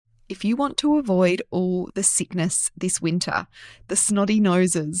if you want to avoid all the sickness this winter, the snotty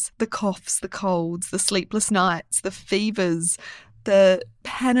noses, the coughs, the colds, the sleepless nights, the fevers, the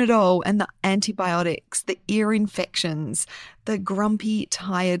Panadol and the antibiotics, the ear infections, the grumpy,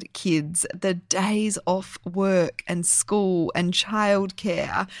 tired kids, the days off work and school and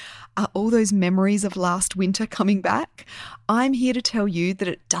childcare, are all those memories of last winter coming back? I'm here to tell you that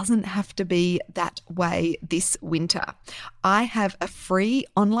it doesn't have to be that way this winter. I have a free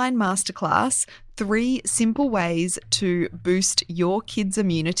online masterclass, 3 simple ways to boost your kids'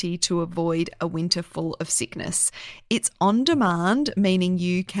 immunity to avoid a winter full of sickness. It's on demand, meaning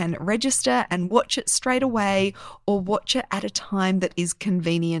you can register and watch it straight away or watch it at a time that is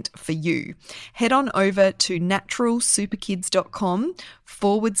convenient for you. Head on over to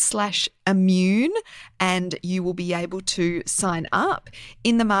naturalsuperkids.com/immune and you will be able to sign up.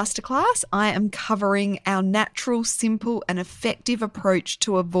 In the masterclass, I am covering our natural, simple and effective approach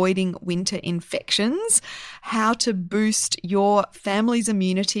to avoiding winter infections, how to boost your family's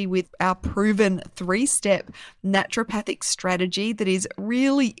immunity with our proven 3-step naturopathic strategy that is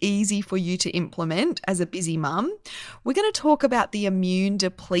really easy for you to implement as a busy mum. We're going to talk about the immune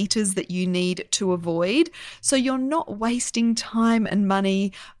depleters that you need to avoid so you're not wasting time and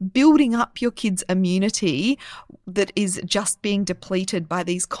money building up your kids' immunity that is just being depleted by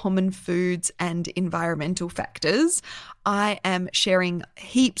these common foods and environmental factors. I am sharing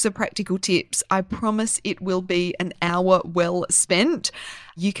heaps of practical tips. I promise it will be an hour well spent.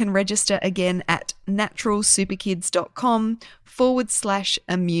 You can register again at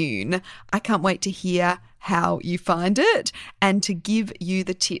naturalsuperkids.com/immune. I can't wait to hear how you find it and to give you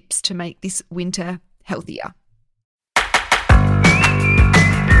the tips to make this winter healthier.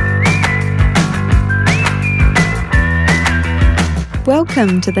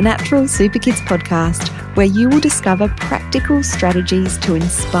 Welcome to the Natural Super Kids podcast, where you will discover practical strategies to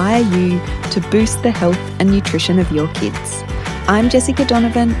inspire you to boost the health and nutrition of your kids. I'm Jessica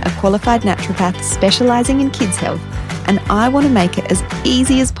Donovan, a qualified naturopath specialising in kids' health, and I want to make it as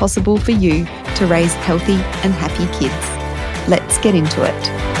easy as possible for you to raise healthy and happy kids. Let's get into it.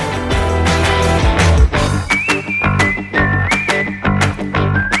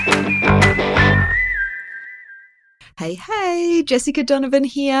 Hey, Jessica Donovan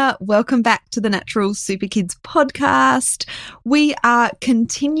here. Welcome back to the Natural Super Kids podcast. We are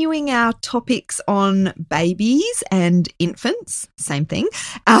continuing our topics on babies and infants, same thing,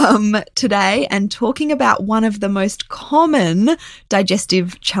 today, and talking about one of the most common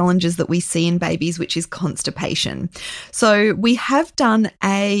digestive challenges that we see in babies, which is constipation. So we have done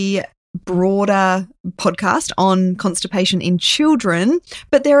a broader podcast on constipation in children,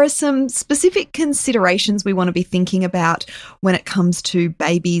 but there are some specific considerations we want to be thinking about when it comes to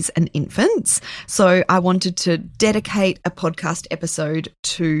babies and infants. So I wanted to dedicate a podcast episode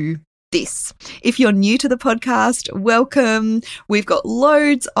to this. If you're new to the podcast, welcome. We've got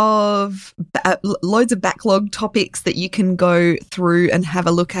loads of backlog topics that you can go through and have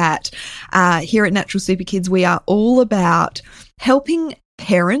a look at. Here at Natural Super Kids, we are all about helping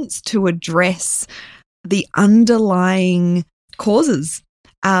parents to address the underlying causes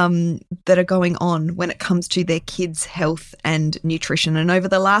that are going on when it comes to their kids' health and nutrition. And over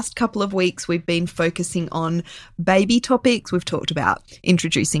the last couple of weeks, we've been focusing on baby topics. We've talked about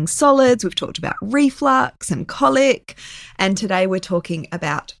introducing solids. We've talked about reflux and colic. And today we're talking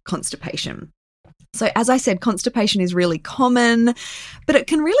about constipation. So as I said, constipation is really common, but it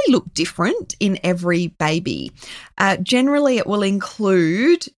can really look different in every baby. Generally, it will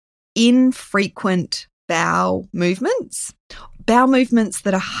include infrequent bowel movements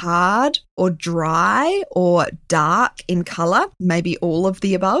that are hard or dry or dark in colour, maybe all of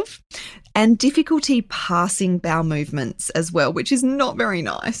the above, and difficulty passing bowel movements as well, which is not very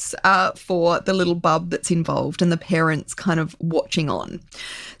nice for the little bub that's involved and the parents kind of watching on.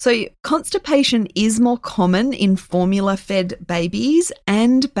 So constipation is more common in formula-fed babies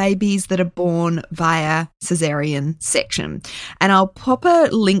and babies that are born via cesarean section. And I'll pop a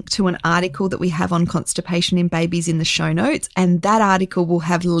link to an article that we have on constipation in babies in the show notes, and that article will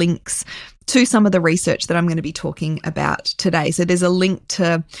have links to some of the research that I'm going to be talking about today. So there's a link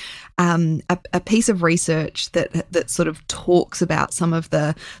to a piece of research that sort of talks about some of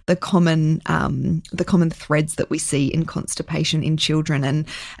the common threads that we see in constipation in children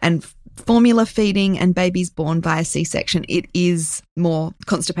and formula feeding and babies born via C-section.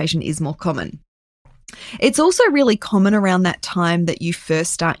 Constipation is more common. It's also really common around that time that you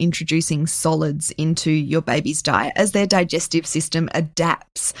first start introducing solids into your baby's diet as their digestive system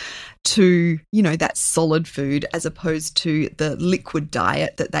adapts to, that solid food as opposed to the liquid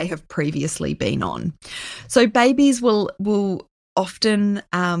diet that they have previously been on. So babies will often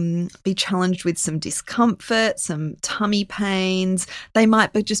be challenged with some discomfort, some tummy pains. They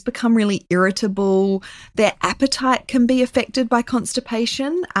might just become really irritable. Their appetite can be affected by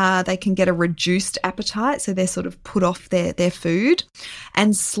constipation. They can get a reduced appetite, so they're sort of put off their food.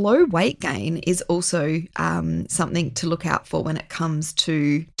 And slow weight gain is also something to look out for when it comes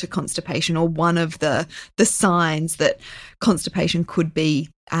to constipation, or one of the signs that constipation could be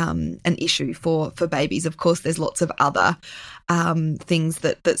an issue for babies. Of course, there's lots of other things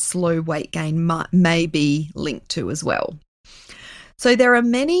that slow weight gain may be linked to as well. So there are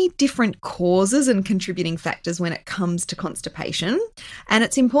many different causes and contributing factors when it comes to constipation, and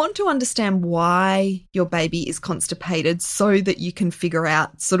it's important to understand why your baby is constipated so that you can figure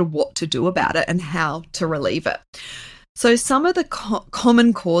out sort of what to do about it and how to relieve it. So some of the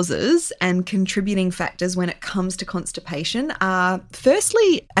common causes and contributing factors when it comes to constipation are,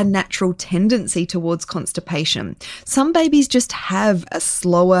 firstly, a natural tendency towards constipation. Some babies just have a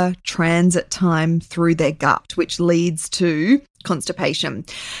slower transit time through their gut, which leads to constipation.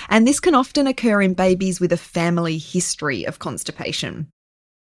 And this can often occur in babies with a family history of constipation.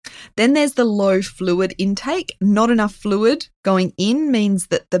 Then there's the low fluid intake. Not enough fluid going in means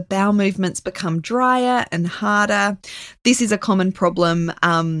that the bowel movements become drier and harder. This is a common problem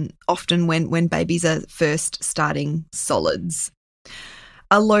often when babies are first starting solids.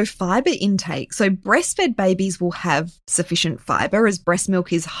 A low fibre intake. So breastfed babies will have sufficient fibre, as breast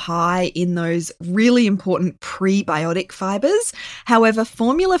milk is high in those really important prebiotic fibres. However,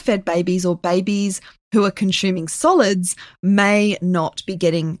 formula-fed babies or babies who are consuming solids may not be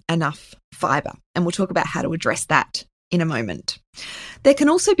getting enough fibre. And we'll talk about how to address that in a moment. There can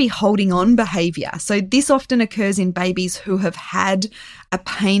also be holding on behaviour. So this often occurs in babies who have had a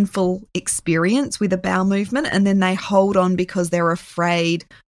painful experience with a bowel movement, and then they hold on because they're afraid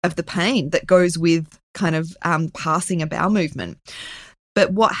of the pain that goes with kind of passing a bowel movement.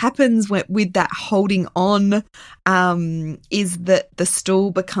 But what happens with that holding on is that the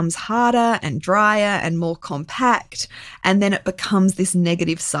stool becomes harder and drier and more compact, and then it becomes this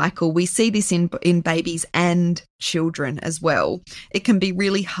negative cycle. We see this in babies and children as well. It can be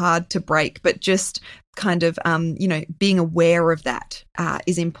really hard to break, but just kind of, being aware of that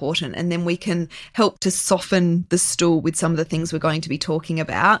is important. And then we can help to soften the stool with some of the things we're going to be talking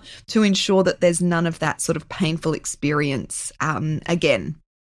about to ensure that there's none of that sort of painful experience again.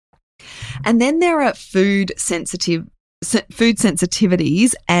 And then there are food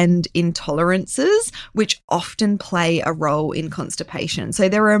sensitivities and intolerances, which often play a role in constipation. So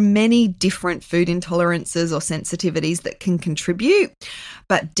there are many different food intolerances or sensitivities that can contribute,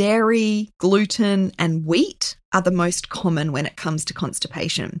 but dairy, gluten, and wheat are the most common when it comes to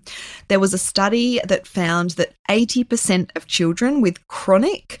constipation. There was a study that found that 80% of children with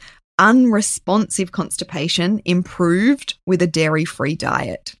chronic unresponsive constipation improved with a dairy-free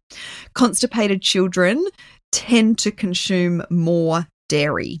diet. Constipated children tend to consume more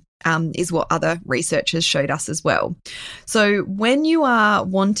dairy, is what other researchers showed us as well. So when you are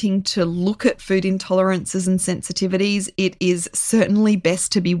wanting to look at food intolerances and sensitivities, it is certainly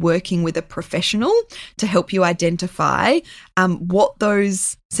best to be working with a professional to help you identify what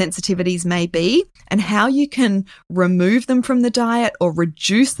those sensitivities may be and how you can remove them from the diet or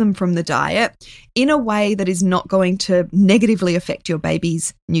reduce them from the diet in a way that is not going to negatively affect your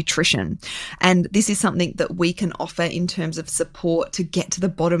baby's nutrition. And this is something that we can offer in terms of support to get to the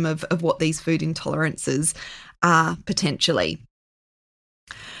bottom of what these food intolerances are potentially.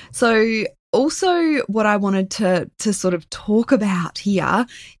 So also what I wanted to sort of talk about here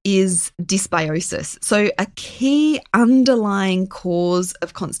is dysbiosis. So a key underlying cause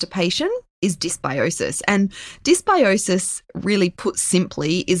of constipation is dysbiosis. And dysbiosis, really put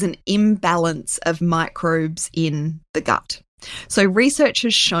simply, is an imbalance of microbes in the gut. So research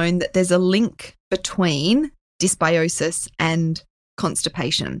has shown that there's a link between dysbiosis and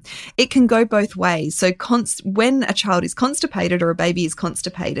constipation. It can go both ways. So when a child is constipated or a baby is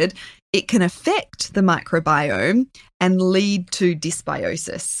constipated, it can affect the microbiome and lead to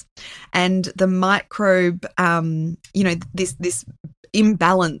dysbiosis. And the microbe, this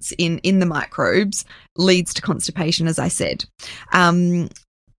imbalance in the microbes leads to constipation, as I said.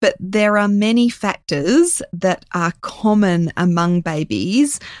 But there are many factors that are common among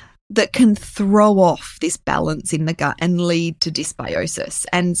babies that can throw off this balance in the gut and lead to dysbiosis.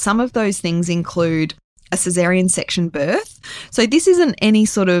 And some of those things include a cesarean section birth. So this isn't any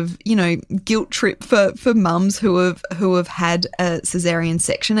sort of, guilt trip for mums who have had a cesarean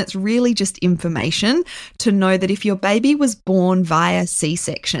section. It's really just information to know that if your baby was born via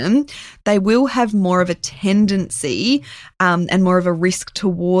C-section, they will have more of a tendency and more of a risk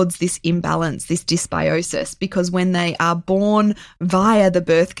towards this imbalance, this dysbiosis, because when they are born via the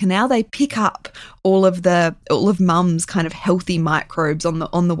birth canal, they pick up all of mum's kind of healthy microbes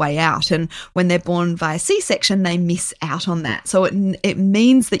on the way out, and when they're born via C-section, they miss out on that. So it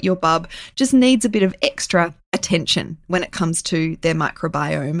means that your bub just needs a bit of extra attention when it comes to their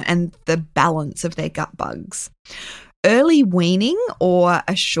microbiome and the balance of their gut bugs. Early weaning or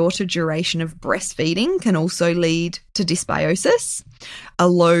a shorter duration of breastfeeding can also lead to dysbiosis, a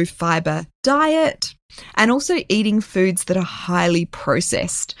low fibre diet, and also eating foods that are highly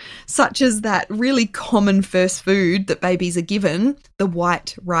processed, such as that really common first food that babies are given, the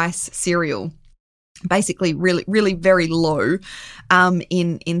white rice cereal. Basically really, really very low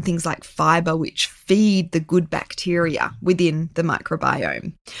in things like fibre, which feed the good bacteria within the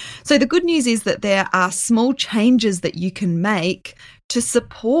microbiome. So the good news is that there are small changes that you can make to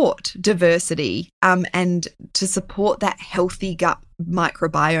support diversity and to support that healthy gut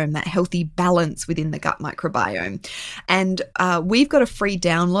microbiome, that healthy balance within the gut microbiome. And we've got a free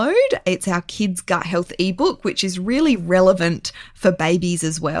download. It's our Kids Gut Health ebook, which is really relevant for babies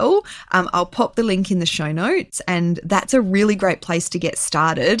as well. I'll pop the link in the show notes, and that's a really great place to get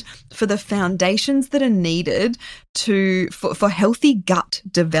started for the foundations that are needed for healthy gut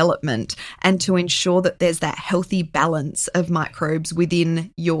development and to ensure that there's that healthy balance of microbes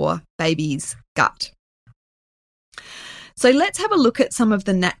within your baby's gut. So let's have a look at some of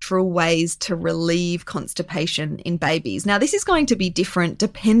the natural ways to relieve constipation in babies. Now, this is going to be different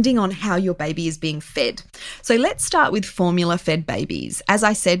depending on how your baby is being fed. So let's start with formula-fed babies. As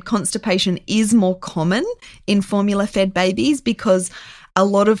I said, constipation is more common in formula-fed babies because a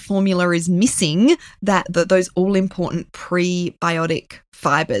lot of formula is missing those all-important prebiotic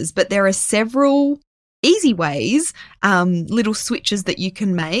fibers. But there are several easy ways, little switches that you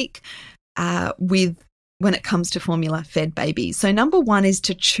can make when it comes to formula-fed babies. So number one is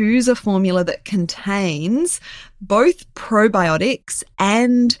to choose a formula that contains both probiotics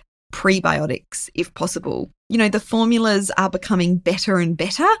and prebiotics, if possible. The formulas are becoming better and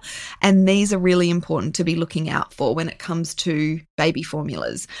better, and these are really important to be looking out for when it comes to baby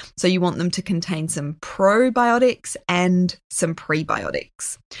formulas. So you want them to contain some probiotics and some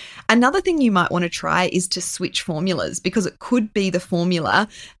prebiotics. Another thing you might want to try is to switch formulas, because it could be the formula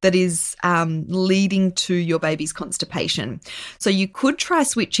that is leading to your baby's constipation. So you could try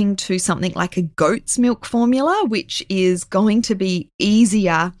switching to something like a goat's milk formula, which is going to be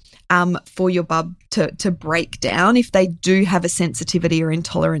easier for your bub to break down if they do have a sensitivity or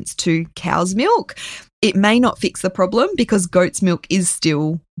intolerance to cow's milk. It may not fix the problem because goat's milk is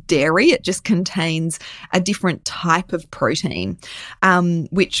still dairy. It just contains a different type of protein,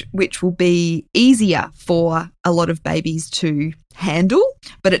 which will be easier for a lot of babies to handle,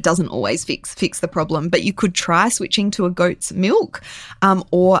 but it doesn't always fix the problem. But you could try switching to a goat's milk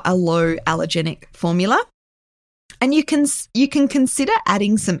or a low allergenic formula. And you can consider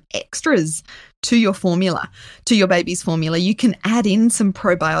adding some extras to your formula, to your baby's formula. You can add in some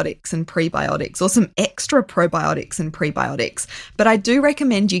probiotics and prebiotics or some extra probiotics and prebiotics. But I do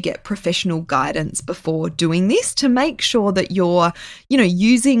recommend you get professional guidance before doing this to make sure that you're,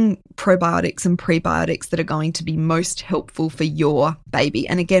 using probiotics and prebiotics that are going to be most helpful for your baby.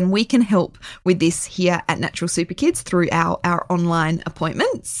 And again, we can help with this here at Natural Super Kids through our online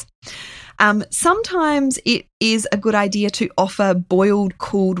appointments. Sometimes it is a good idea to offer boiled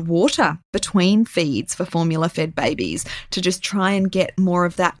cooled water between feeds for formula-fed babies to just try and get more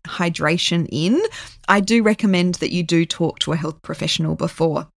of that hydration in. I do recommend that you do talk to a health professional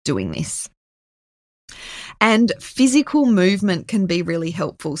before doing this. And physical movement can be really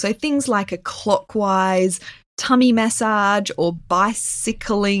helpful. So things like a clockwise tummy massage or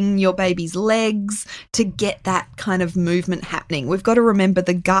bicycling your baby's legs to get that kind of movement happening. We've got to remember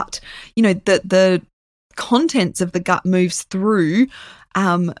the gut, the contents of the gut moves through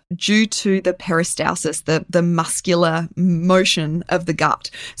due to the peristalsis, the muscular motion of the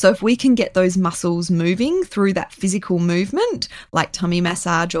gut. So if we can get those muscles moving through that physical movement, like tummy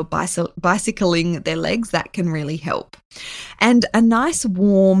massage or bicycling their legs, that can really help. And a nice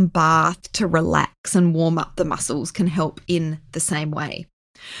warm bath to relax and warm up the muscles can help in the same way.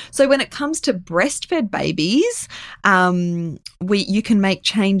 So when it comes to breastfed babies, you can make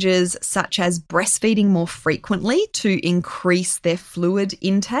changes such as breastfeeding more frequently to increase their fluid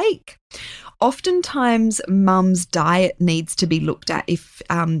intake. oftentimes mum's diet needs to be looked at if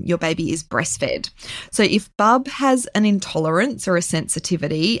your baby is breastfed. So if bub has an intolerance or a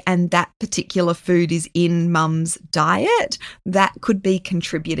sensitivity and that particular food is in mum's diet, that could be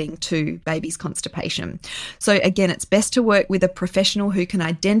contributing to baby's constipation. So again, it's best to work with a professional who can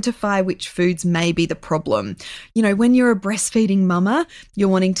identify which foods may be the problem. You know, when you're a breastfeeding mama, you're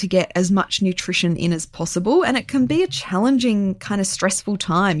wanting to get as much nutrition in as possible, and it can be a challenging, kind of stressful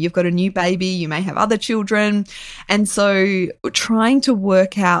time. You've got a new baby, you may have other children, and so trying to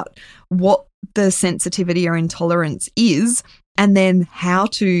work out what the sensitivity or intolerance is and then how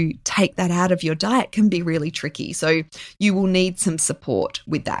to take that out of your diet can be really tricky. So you will need some support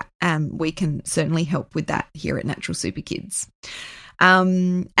with that. We can certainly help with that here at Natural Super Kids.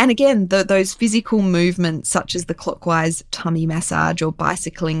 And again, those physical movements such as the clockwise tummy massage or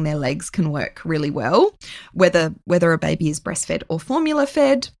bicycling their legs can work really well, whether a baby is breastfed or formula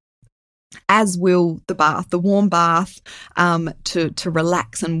fed, as will the bath, the warm bath, to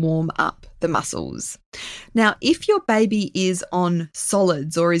relax and warm up the muscles. Now, if your baby is on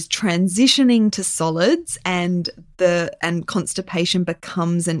solids or is transitioning to solids and constipation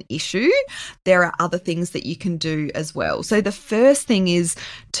becomes an issue, there are other things that you can do as well. So the first thing is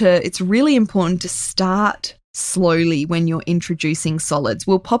it's really important to start slowly when you're introducing solids.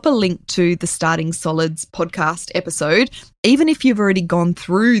 We'll pop a link to the Starting Solids podcast episode. Even if you've already gone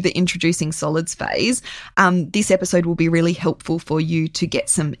through the introducing solids phase, this episode will be really helpful for you to get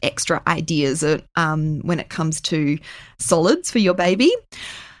some extra ideas when it comes to solids for your baby.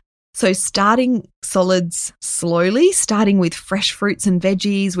 So starting solids slowly, starting with fresh fruits and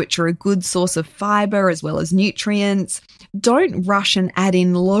veggies, which are a good source of fiber as well as nutrients. Don't rush and add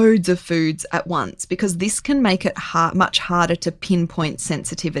in loads of foods at once, because this can make it much harder to pinpoint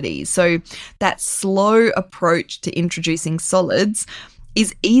sensitivities. So that slow approach to introducing solids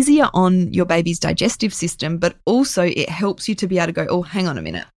is easier on your baby's digestive system, but also it helps you to be able to go, oh, hang on a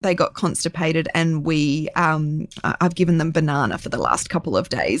minute, they got constipated and I've given them banana for the last couple of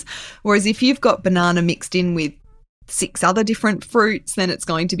days. Whereas if you've got banana mixed in with 6 other different fruits, then it's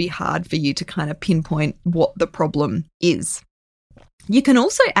going to be hard for you to kind of pinpoint what the problem is. You can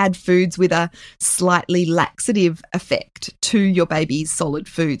also add foods with a slightly laxative effect to your baby's solid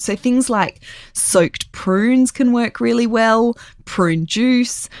food. So things like soaked prunes can work really well, prune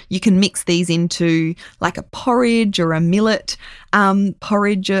juice. You can mix these into like a porridge or a millet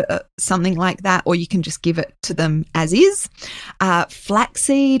porridge, something like that, or you can just give it to them as is.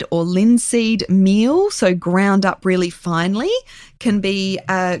 Flaxseed or linseed meal, so ground up really finely, can be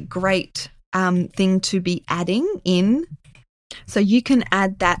a great thing to be adding in. So you can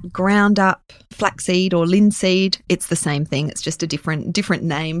add that ground up flaxseed or linseed, it's the same thing, it's just a different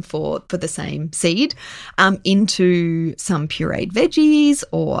name for the same seed, into some pureed veggies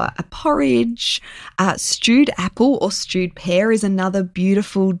or a porridge. Stewed apple or stewed pear is another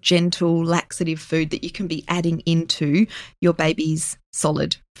beautiful, gentle, laxative food that you can be adding into your baby's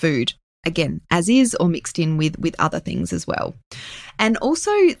solid food. Again, as is or mixed in with other things as well. And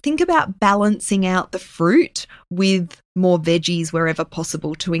also think about balancing out the fruit with more veggies wherever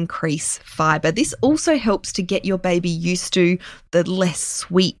possible to increase fiber. This also helps to get your baby used to the less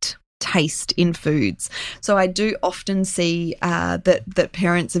sweet taste in foods. So I do often see that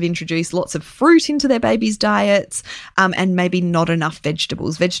parents have introduced lots of fruit into their babies' diets and maybe not enough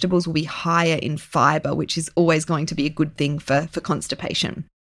vegetables. Vegetables will be higher in fiber, which is always going to be a good thing for constipation.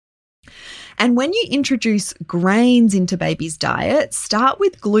 And when you introduce grains into baby's diet, start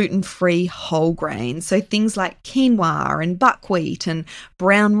with gluten-free whole grains. So things like quinoa and buckwheat and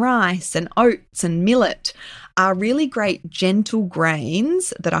brown rice and oats and millet are really great gentle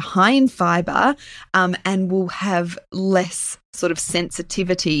grains that are high in fiber and will have less sort of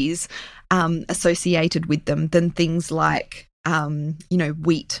sensitivities associated with them than things like,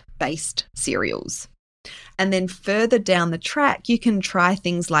 wheat-based cereals. And then further down the track, you can try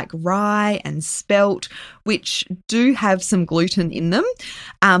things like rye and spelt, which do have some gluten in them,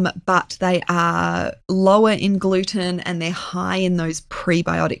 but they are lower in gluten and they're high in those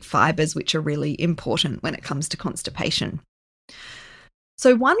prebiotic fibers, which are really important when it comes to constipation.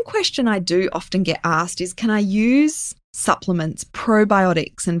 So one question I do often get asked is, can I use supplements,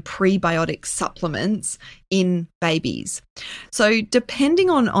 probiotics and prebiotic supplements in babies? So depending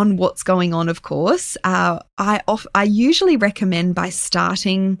on what's going on, of course, I usually recommend by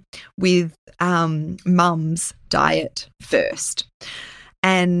starting with mum's diet first.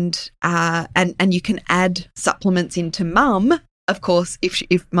 And you can add supplements into mum Of course,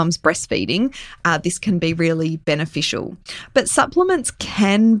 if mum's breastfeeding, this can be really beneficial. But supplements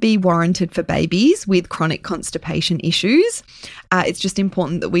can be warranted for babies with chronic constipation issues. It's just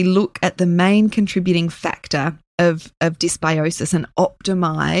important that we look at the main contributing factor of dysbiosis and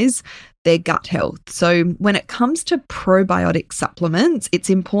optimize their gut health. So when it comes to probiotic supplements, it's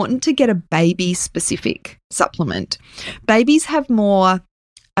important to get a baby-specific supplement. Babies have more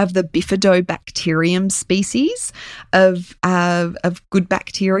of the bifidobacterium species of good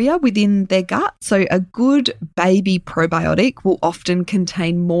bacteria within their gut. So a good baby probiotic will often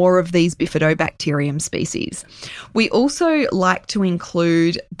contain more of these bifidobacterium species. We also like to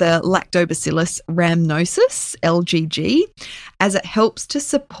include the Lactobacillus rhamnosus, LGG, as it helps to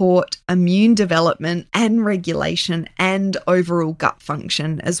support immune development and regulation and overall gut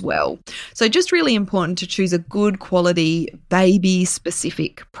function as well. So just really important to choose a good quality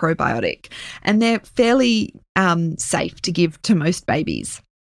baby-specific probiotic, and they're fairly safe to give to most babies.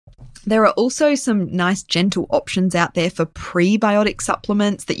 There are also some nice gentle options out there for prebiotic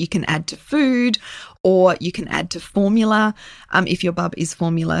supplements that you can add to food or you can add to formula if your bub is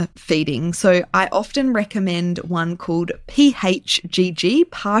formula feeding. So I often recommend one called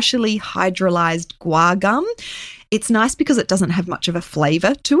PHGG, partially hydrolyzed guar gum. It's nice because it doesn't have much of a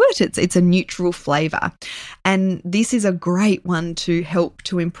flavour to it. It's a neutral flavour. And this is a great one to help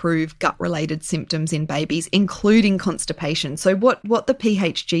to improve gut-related symptoms in babies, including constipation. So what the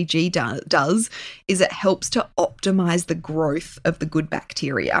PHGG does is it helps to optimise the growth of the good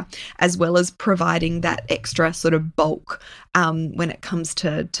bacteria, as well as providing that extra sort of bulk when it comes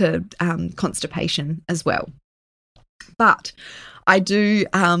to constipation as well. But I do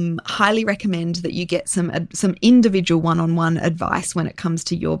highly recommend that you get some individual one-on-one advice when it comes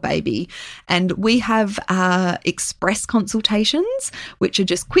to your baby. And we have express consultations, which are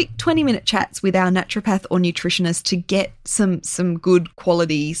just quick 20-minute chats with our naturopath or nutritionist to get some good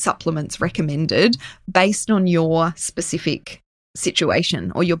quality supplements recommended based on your specific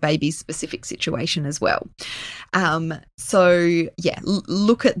situation or your baby's specific situation as well. Look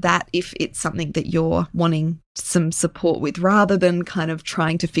at that if it's something that you're wanting some support with rather than kind of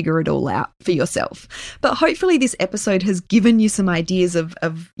trying to figure it all out for yourself. But hopefully this episode has given you some ideas of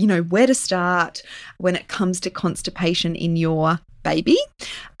where to start when it comes to constipation in your baby.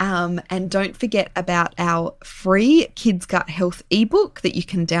 And don't forget about our free Kids Gut Health ebook that you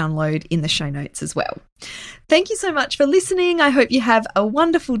can download in the show notes as well. Thank you so much for listening. I hope you have a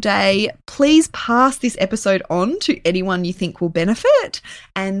wonderful day. Please pass this episode on to anyone you think will benefit.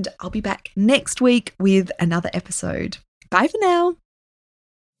 And I'll be back next week with another episode. Bye for now.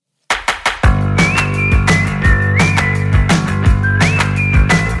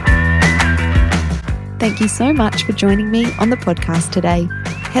 Thank you so much for joining me on the podcast today.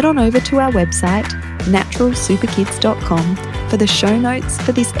 Head on over to our website, naturalsuperkids.com, for the show notes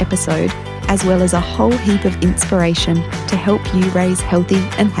for this episode, as well as a whole heap of inspiration to help you raise healthy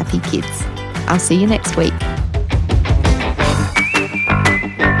and happy kids. I'll see you next week.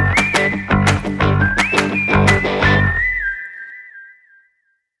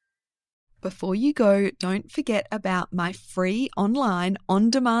 Before you go, don't forget about my free online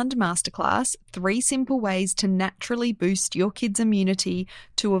on-demand masterclass, 3 simple ways to naturally boost your kids' immunity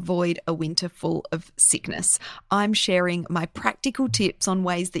to avoid a winter full of sickness. I'm sharing my practical tips on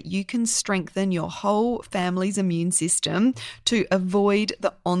ways that you can strengthen your whole family's immune system to avoid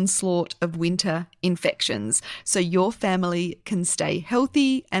the onslaught of winter infections so your family can stay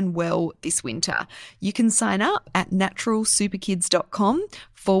healthy and well this winter. You can sign up at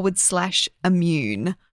naturalsuperkids.com/immune.